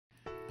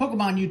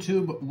Pokemon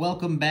YouTube,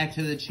 welcome back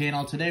to the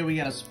channel. Today we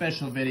got a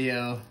special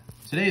video.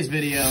 Today's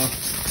video,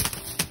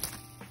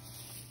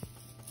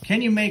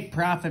 can you make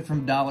profit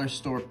from dollar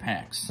store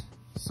packs?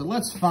 So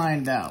let's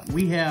find out.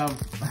 We have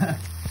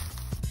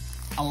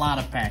a lot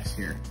of packs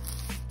here.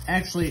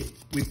 Actually,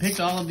 we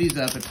picked all of these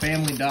up at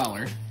Family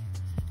Dollar.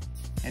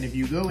 And if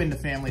you go into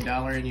Family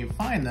Dollar and you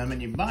find them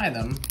and you buy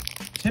them,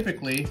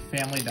 typically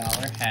Family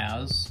Dollar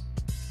has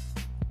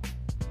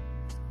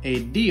a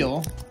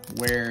deal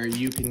where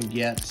you can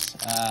get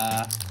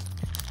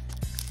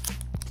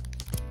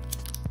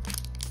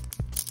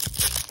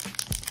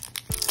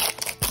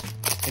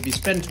if you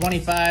spend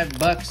 25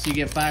 bucks, you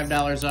get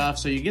 $5 off,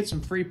 so you get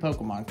some free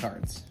Pokemon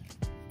cards.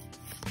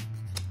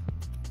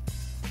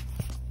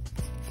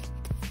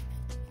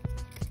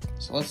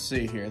 So let's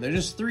see here. They're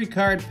just 3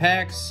 card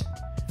packs.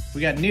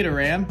 We got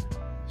Nidoran,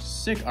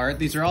 sick art.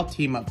 These are all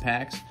team up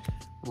packs.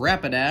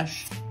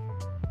 Rapidash,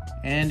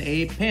 and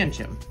a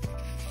Pancham.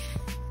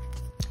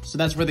 So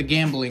that's where the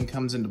gambling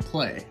comes into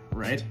play,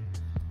 right?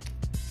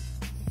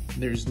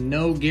 There's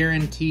no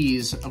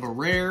guarantees of a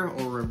rare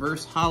or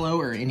reverse holo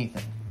or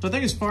anything. So I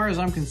think as far as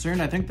I'm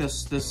concerned, I think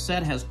this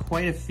set has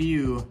quite a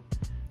few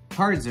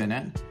cards in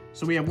it.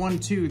 So we have 1,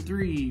 2,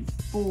 3,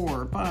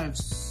 4, 5,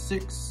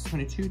 6,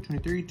 22,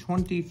 23,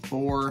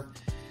 24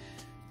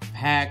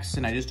 packs,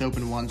 and I just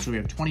opened one, so we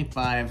have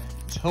 25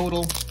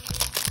 total.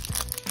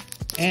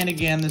 And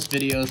again, this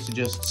video is to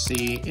just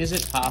see, is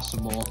it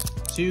possible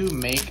to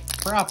make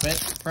profit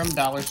from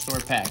dollar store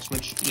packs,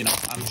 which, you know,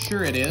 I'm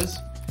sure it is,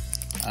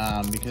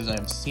 because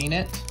I've seen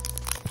it.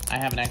 I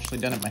haven't actually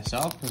done it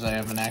myself because I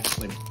haven't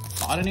actually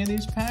bought any of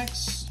these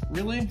packs,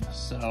 really.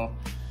 So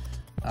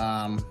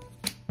I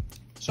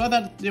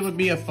thought it would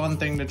be a fun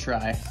thing to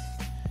try.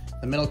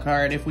 The middle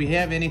card, if we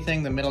have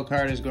anything, the middle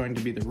card is going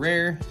to be the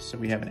rare. So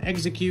we have an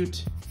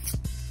Execute,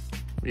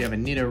 we have a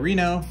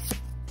Nidorino,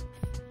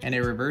 and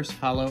a reverse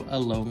holo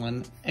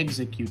Alolan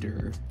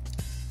Executor.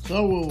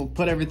 So we'll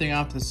put everything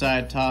off to the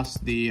side, toss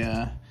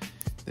the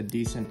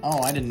decent,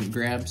 oh, I didn't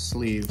grab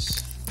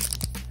sleeves.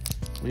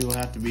 We will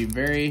have to be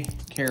very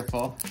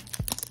careful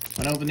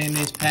when opening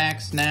these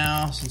packs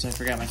now, since I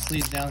forgot my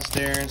sleeves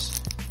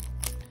downstairs.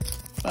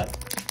 But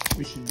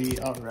we should be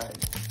all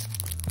right.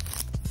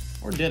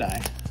 Or did I?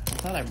 I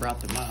thought I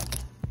brought them up.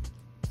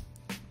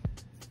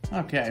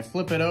 Okay,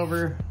 flip it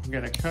over. We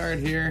got a card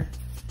here.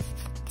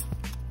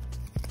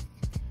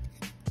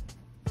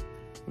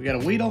 We got a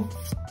Weedle,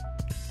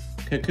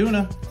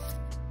 Kakuna,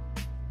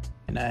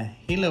 and a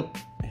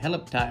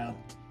Helioptile.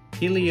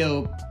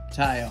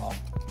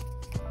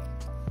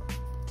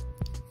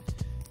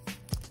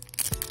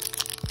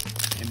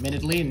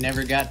 Admittedly,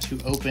 never got to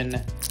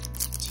open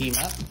Team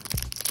Up,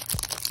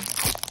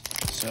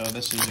 so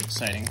this is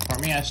exciting for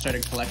me. I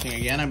started collecting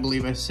again, I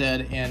believe I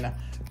said in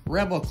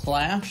Rebel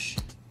Clash,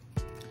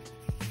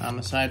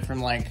 aside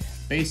from like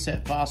base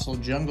set Fossil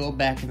Jungle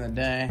back in the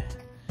day,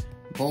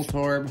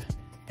 Voltorb,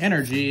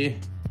 Energy,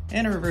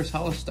 and a reverse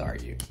holo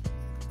Staryu.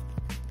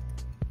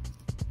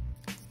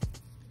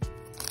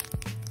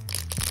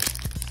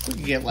 We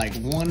could get like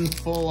 1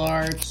 full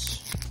art.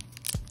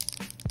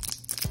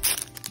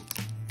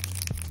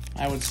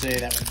 I would say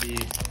that would be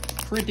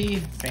pretty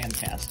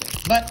fantastic.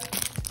 But,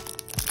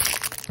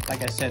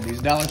 like I said,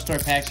 these dollar store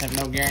packs have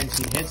no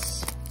guaranteed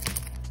hits.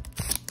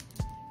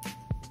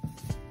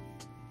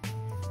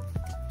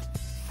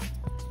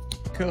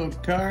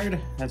 Code card.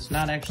 That's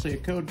not actually a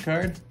code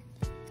card.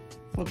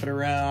 Flip it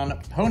around.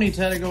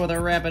 Ponyta to go with our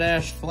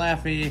Rapidash,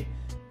 Flaffy,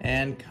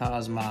 and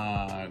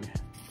Cosmog.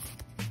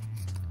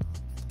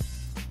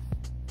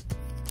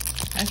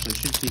 Actually,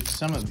 should keep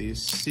some of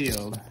these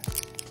sealed.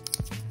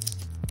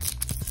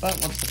 But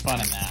what's the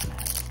fun in that?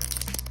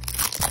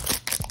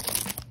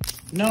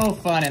 No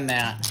fun in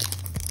that.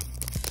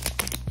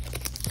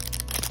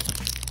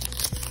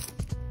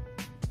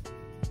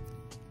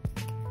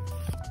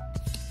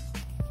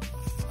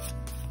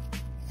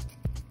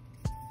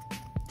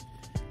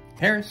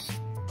 Paris,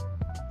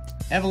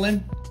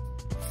 Evelyn,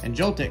 and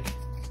Joltik.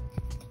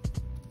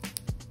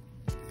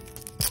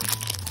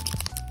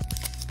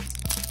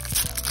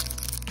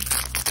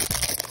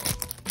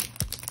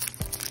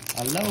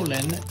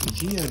 Alolan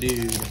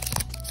Geodude.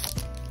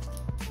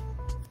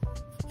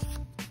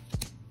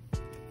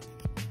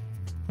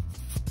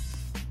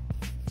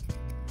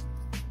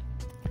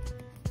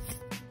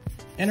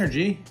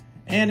 Energy,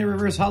 and a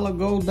reverse holo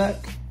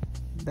Golduck.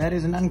 That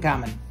is an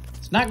uncommon.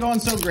 It's not going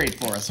so great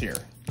for us here.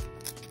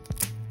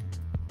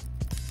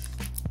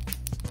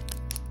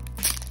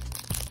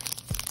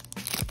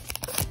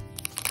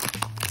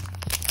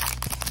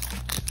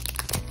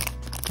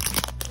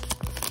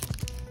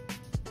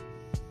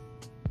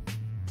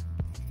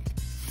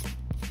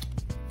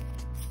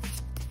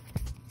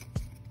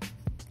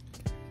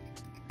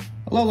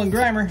 Alolan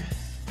Grimer,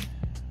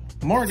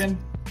 Morgan,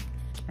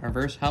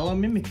 reverse holo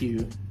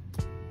Mimikyu.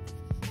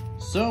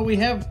 So we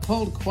have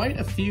pulled quite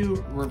a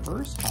few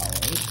reverse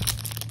holos.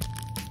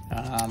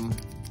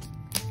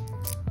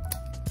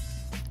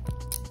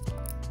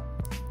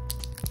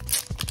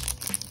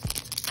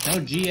 No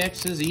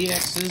GXs,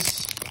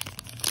 EXs.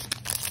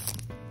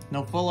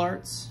 No full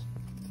arts.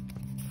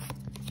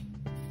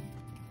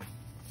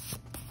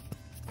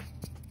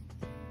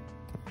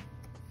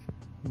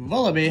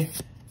 Vullaby.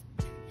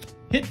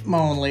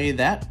 Hitmonlee.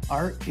 That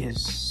art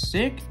is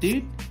sick,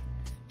 dude.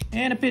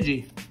 And a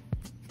Pidgey.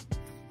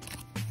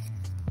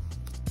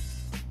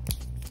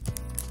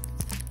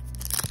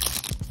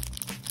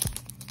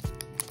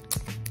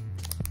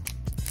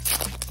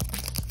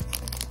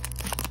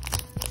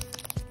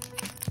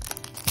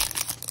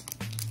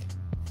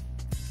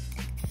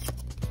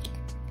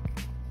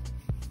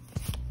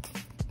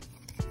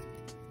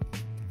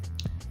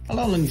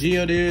 Alolan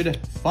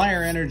Geodude,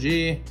 Fire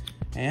Energy,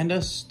 and a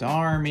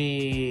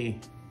Starmie.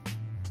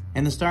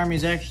 And the Starmie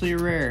is actually a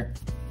rare.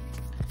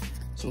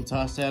 So we'll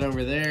toss that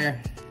over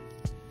there.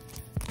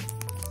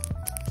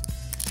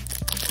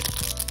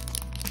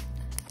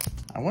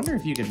 I wonder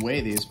if you could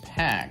weigh these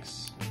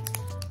packs.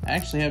 I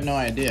actually have no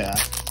idea.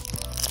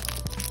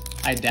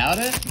 I doubt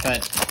it,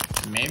 but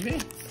maybe?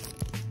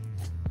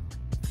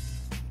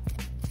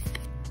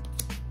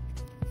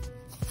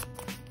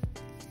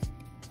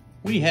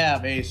 We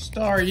have a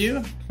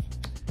Staryu,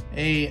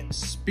 a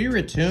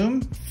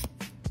Spiritomb,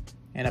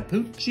 and a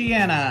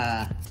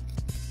Poochyena.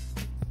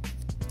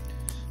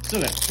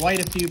 Still got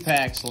quite a few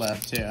packs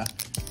left too. I'm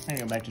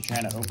gonna go back to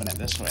trying to open it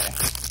this way.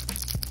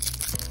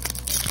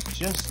 It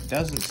just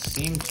doesn't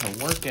seem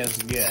to work as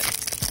good.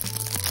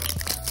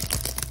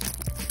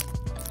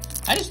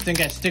 I just think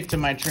I stick to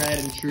my tried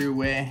and true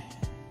way.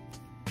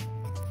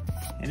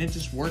 And it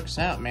just works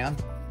out, man.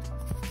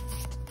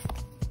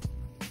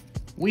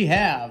 We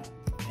have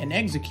an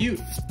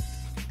Execute,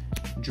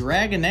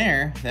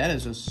 Dragonair, that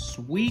is a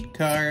sweet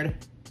card,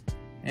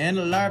 and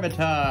a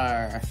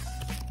Larvitar.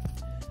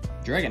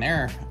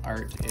 Dragonair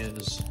art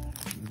is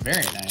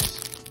very nice.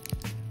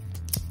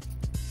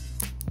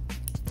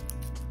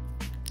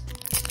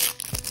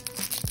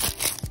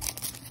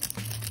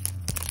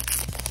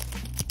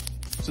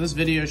 So this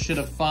video should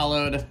have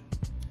followed,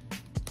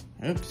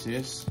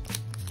 oopsies,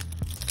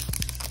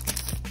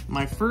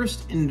 my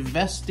first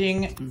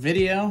investing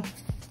video.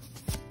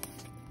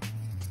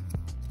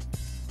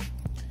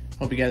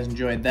 Hope you guys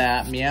enjoyed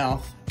that.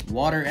 Meowth,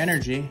 Water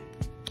Energy,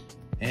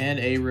 and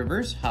a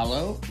reverse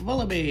holo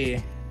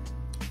Vullaby.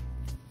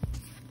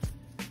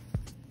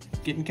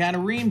 Getting kind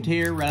of reamed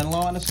here, running low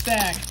on a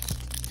stack.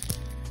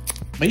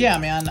 But yeah,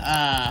 man,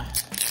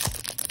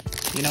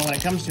 you know, when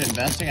it comes to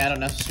investing, I don't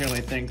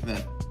necessarily think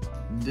that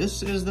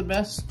this is the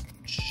best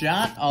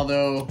shot,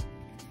 although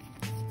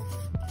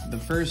the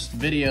first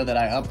video that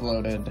I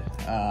uploaded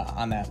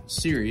on that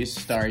series,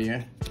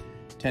 Staryu,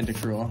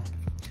 Tentacruel,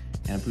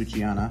 and a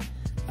Poochyena,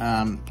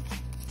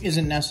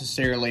 isn't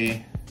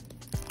necessarily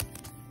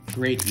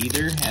great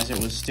either, as it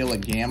was still a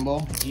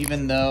gamble,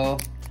 even though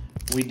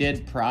we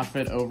did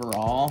profit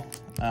overall.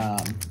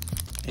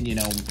 And you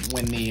know,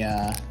 when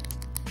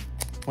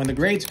the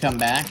grades come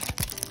back,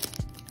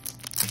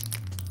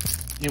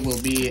 it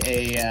will be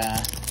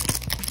a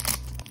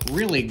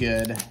really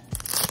good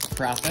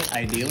profit,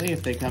 ideally,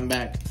 if they come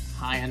back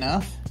high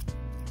enough,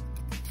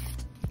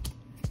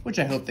 which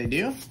I hope they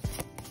do.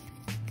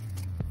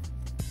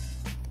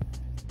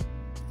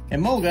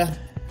 Emolga,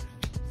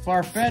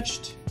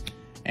 Farfetch'd,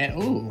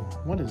 and ooh,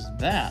 what is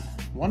that?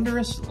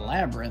 Wondrous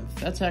Labyrinth.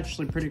 That's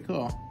actually pretty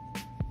cool.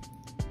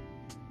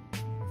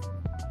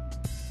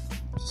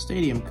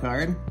 Stadium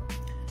card.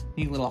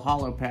 Neat little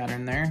holo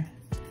pattern there.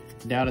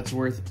 Doubt it's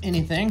worth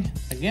anything.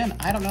 Again,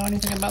 I don't know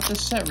anything about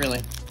this set,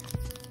 really.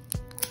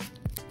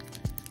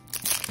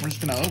 We're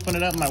just gonna open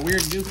it up my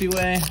weird, goofy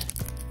way,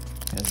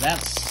 because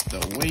that's the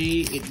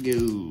way it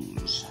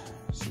goes.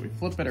 So we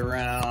flip it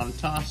around,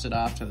 toss it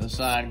off to the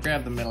side,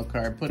 grab the middle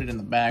card, put it in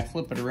the back,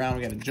 flip it around.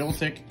 We got a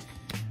Joltik,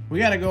 we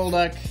got a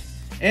Golduck,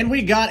 and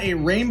we got a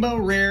Rainbow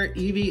Rare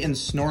Eevee and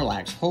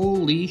Snorlax.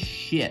 Holy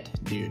shit,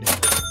 dude.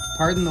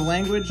 Pardon the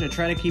language, I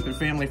try to keep it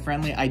family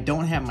friendly. I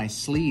don't have my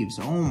sleeves.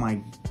 Oh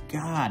my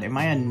god, am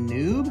I a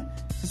noob?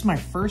 This is my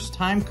first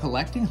time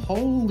collecting?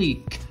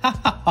 Holy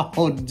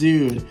cow,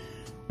 dude.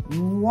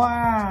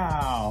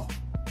 Wow.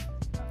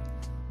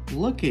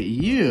 Look at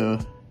you.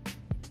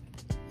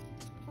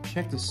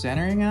 Check the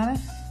centering on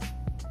it.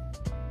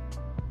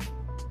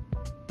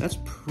 That's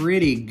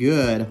pretty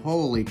good.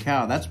 Holy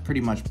cow, that's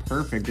pretty much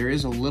perfect. There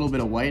is a little bit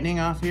of whitening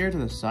off here to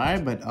the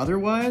side, but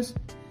otherwise,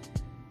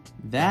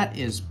 that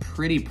is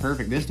pretty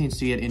perfect. This needs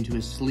to get into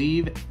a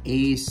sleeve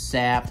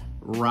ASAP,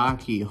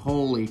 Rocky.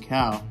 Holy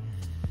cow.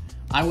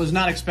 I was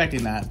not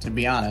expecting that, to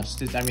be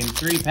honest. I mean,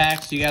 3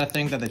 packs, you gotta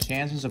think that the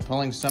chances of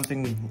pulling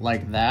something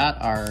like that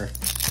are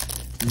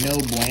no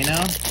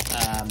bueno,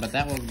 but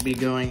that will be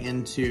going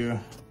into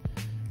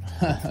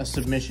a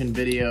submission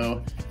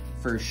video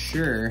for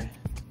sure.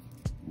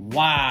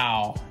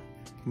 Wow.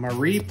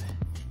 Mareep,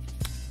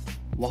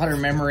 Water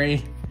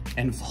Memory,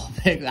 and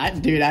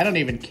Vulpix. Dude, I don't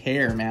even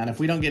care, man. If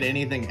we don't get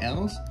anything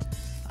else,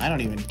 I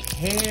don't even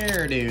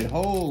care, dude.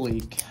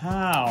 Holy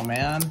cow,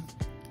 man.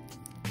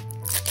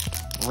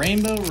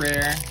 Rainbow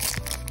Rare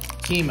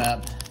Team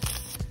Up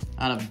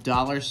out of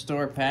dollar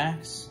store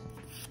packs.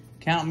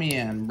 Count me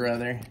in,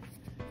 brother.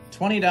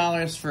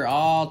 $20 for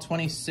all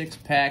 26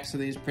 packs of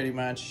these, pretty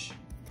much.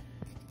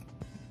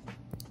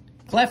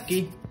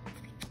 Klefki,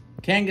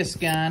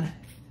 Kangaskhan,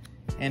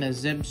 and a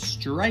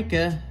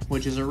Zebstrika,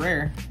 which is a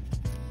rare.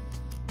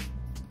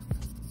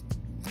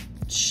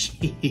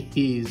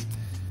 Jeez.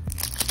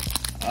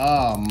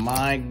 Oh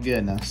my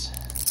goodness.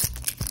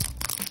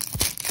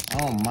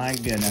 Oh my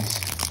goodness.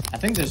 I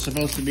think there's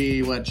supposed to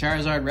be, what,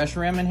 Charizard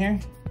Reshiram in here?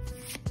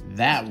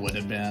 That would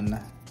have been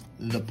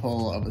the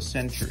pull of a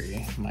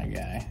century, my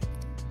guy.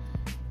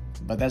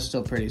 But that's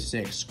still pretty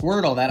sick.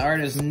 Squirtle, that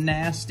art is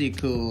nasty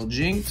cool.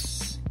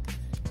 Jinx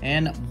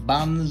and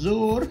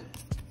Banzour.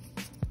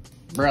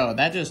 Bro,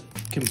 that just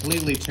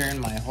completely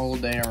turned my whole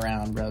day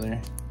around, brother.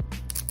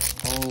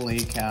 Holy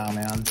cow,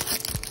 man.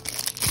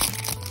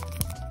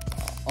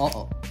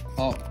 Oh,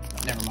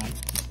 never mind.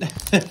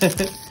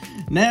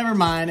 Never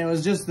mind, it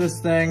was just this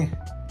thing.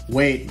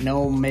 Wait,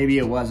 no, maybe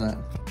it wasn't.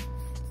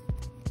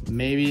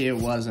 Maybe it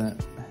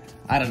wasn't.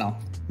 I don't know.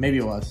 Maybe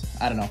it was.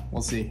 I don't know.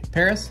 We'll see.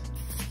 Paris.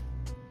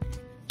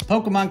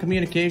 Pokemon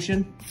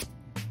Communication.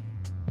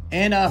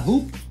 And a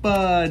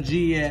Hoopa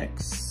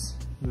GX.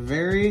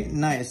 Very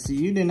nice. So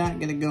you did not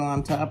get to go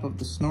on top of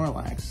the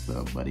Snorlax,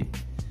 though, buddy.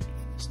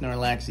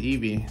 Snorlax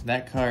Eevee.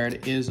 That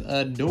card is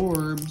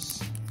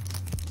adorbs.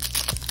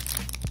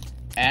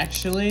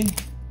 Actually,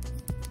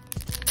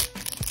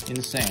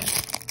 insane.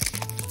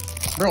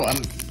 Bro,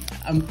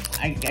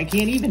 I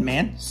can't even,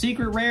 man.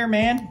 Secret rare,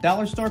 man.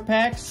 Dollar store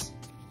packs.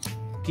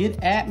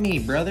 Get at me,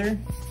 brother.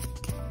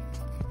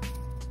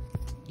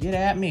 Get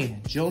at me.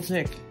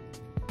 Joltik,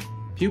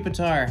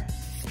 Pupitar,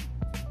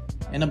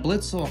 and a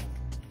Blitzel.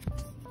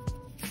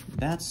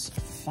 That's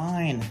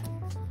fine.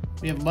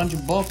 We have a bunch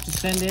of bulk to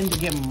send in to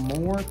get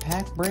more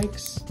pack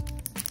breaks.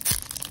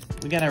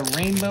 We got a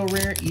Rainbow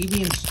Rare,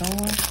 Eevee and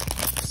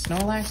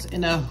Snorlax,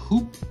 and a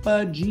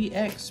Hoopa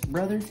GX,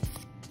 brother.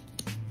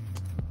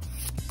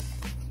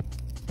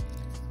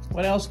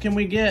 What else can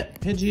we get?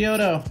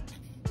 Pidgeotto,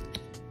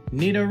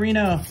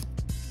 Nidorino,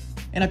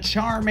 and a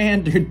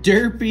Charmander,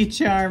 Derpy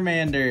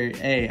Charmander.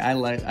 Hey, I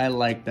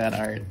like that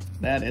art.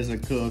 That is a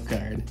cool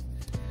card.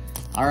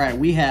 All right,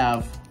 we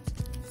have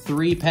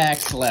 3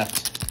 packs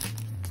left,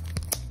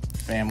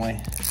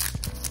 family.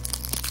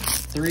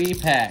 3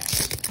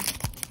 packs.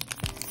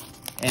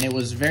 And it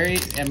was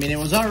it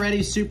was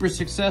already super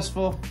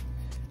successful.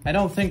 I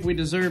don't think we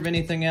deserve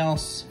anything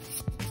else.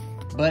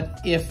 But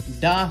if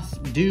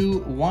doth do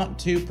want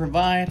to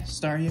provide,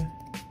 Staryu,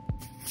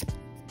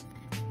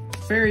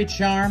 Fairy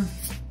Charm,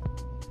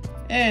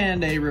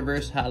 and a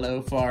reverse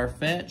holo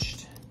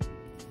Farfetch'd.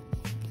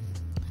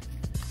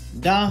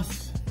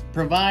 Doth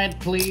provide,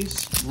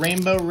 please,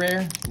 Rainbow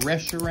Rare,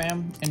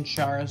 Reshiram, and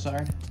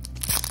Charizard.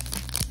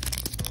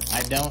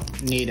 I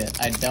don't need it.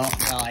 I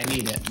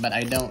need it, but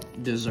I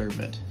don't deserve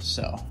it.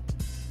 So,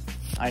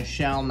 I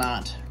shall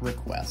not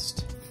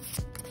request.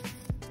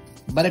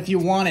 But if you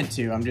wanted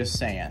to, I'm just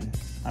saying.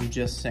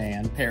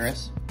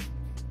 Paris,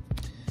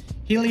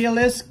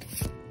 Heliolisk,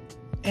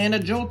 and a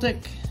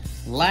Joltik.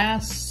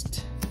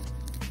 Last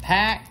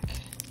pack.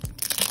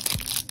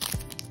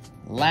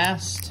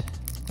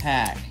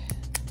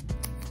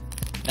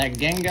 That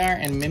Gengar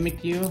and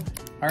Mimikyu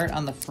art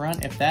on the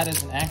front, if that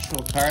is an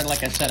actual card,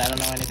 like I said, I don't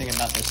know anything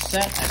about this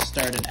set. I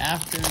started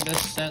after this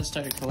set,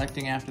 started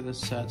collecting after this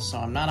set, so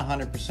I'm not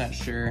 100%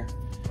 sure.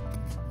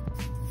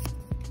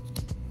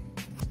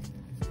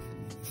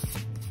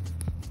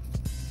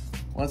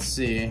 Let's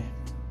see.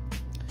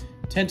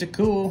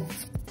 Tentacool,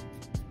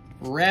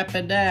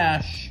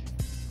 Rapidash,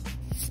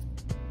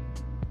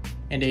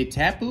 and a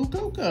Tapu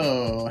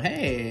Koko.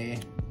 Hey,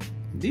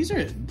 this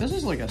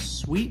is like a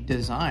sweet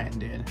design,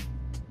 dude.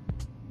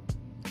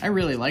 I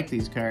really like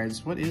these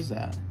cards. What is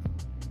that?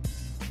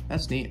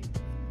 That's neat.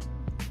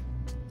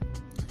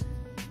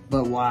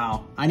 But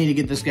wow, I need to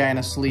get this guy in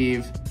a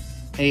sleeve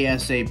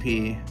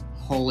ASAP.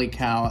 Holy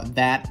cow,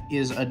 that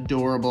is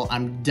adorable.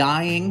 I'm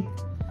dying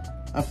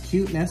of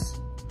cuteness.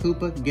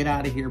 Hoopa, get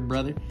out of here,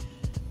 brother.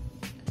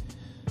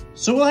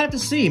 So we'll have to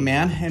see,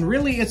 man. And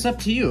really, it's up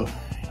to you,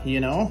 you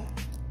know?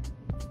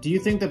 Do you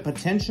think the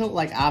potential,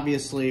 like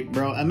obviously,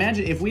 bro,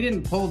 imagine if we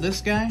didn't pull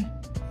this guy,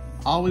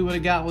 all we would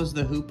have got was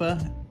the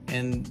Hoopa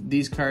and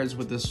these cards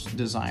with this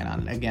design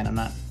on it. Again, I'm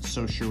not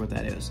so sure what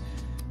that is.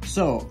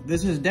 So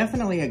this is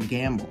definitely a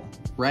gamble,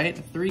 right?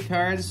 3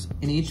 cards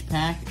in each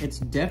pack. It's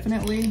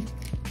definitely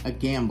a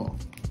gamble.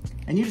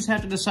 And you just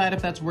have to decide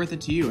if that's worth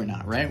it to you or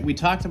not, right? We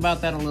talked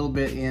about that a little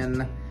bit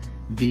in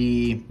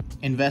the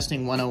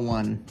Investing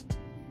 101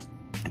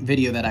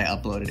 video that I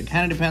uploaded. It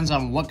kind of depends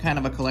on what kind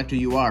of a collector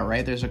you are,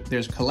 right?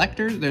 There's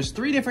collectors. There's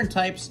 3 different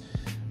types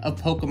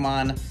of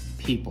Pokemon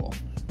people,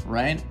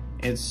 right?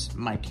 It's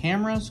my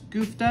camera's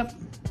goofed up.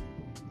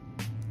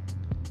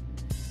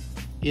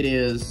 It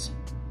is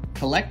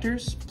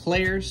collectors,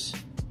 players,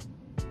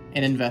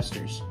 and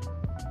investors,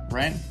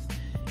 right?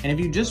 And if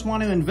you just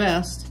want to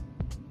invest,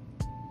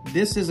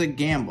 this is a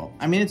gamble.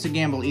 I mean, it's a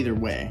gamble either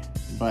way,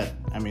 but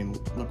I mean,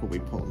 look what we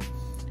pulled.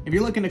 If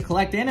you're looking to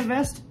collect and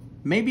invest,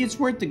 maybe it's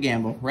worth the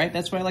gamble, right?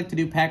 That's why I like to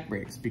do pack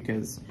breaks,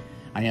 because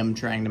I am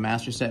trying to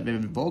master set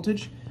Vivid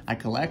Voltage. I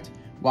collect.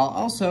 while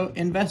also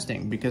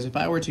investing. Because if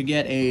I were to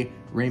get a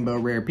Rainbow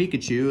Rare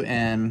Pikachu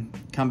and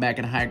come back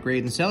at a high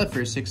grade and sell it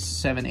for 600,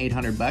 700,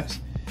 800 bucks,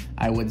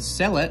 I would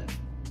sell it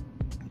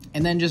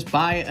and then just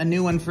buy a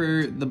new one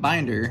for the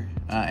binder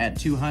at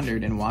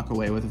 200 and walk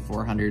away with a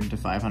 $400 to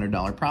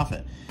 $500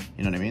 profit.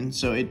 You know what I mean?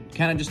 So it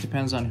kind of just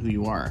depends on who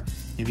you are,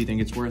 if you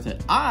think it's worth it.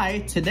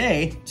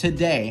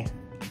 Today,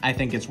 I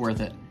think it's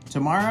worth it.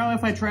 Tomorrow,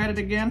 if I tried it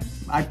again,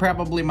 I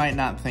probably might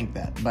not think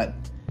that, but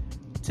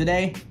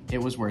today, it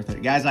was worth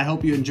it. Guys, I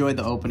hope you enjoyed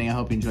the opening. I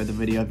hope you enjoyed the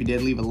video. If you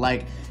did, leave a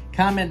like,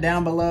 comment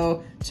down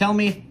below. Tell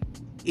me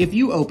if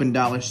you open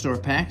dollar store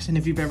packs and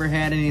if you've ever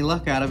had any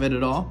luck out of it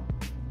at all.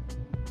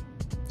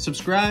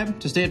 Subscribe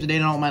to stay up to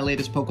date on all my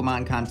latest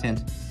Pokemon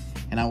content,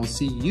 and I will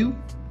see you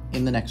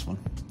in the next one.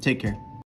 Take care.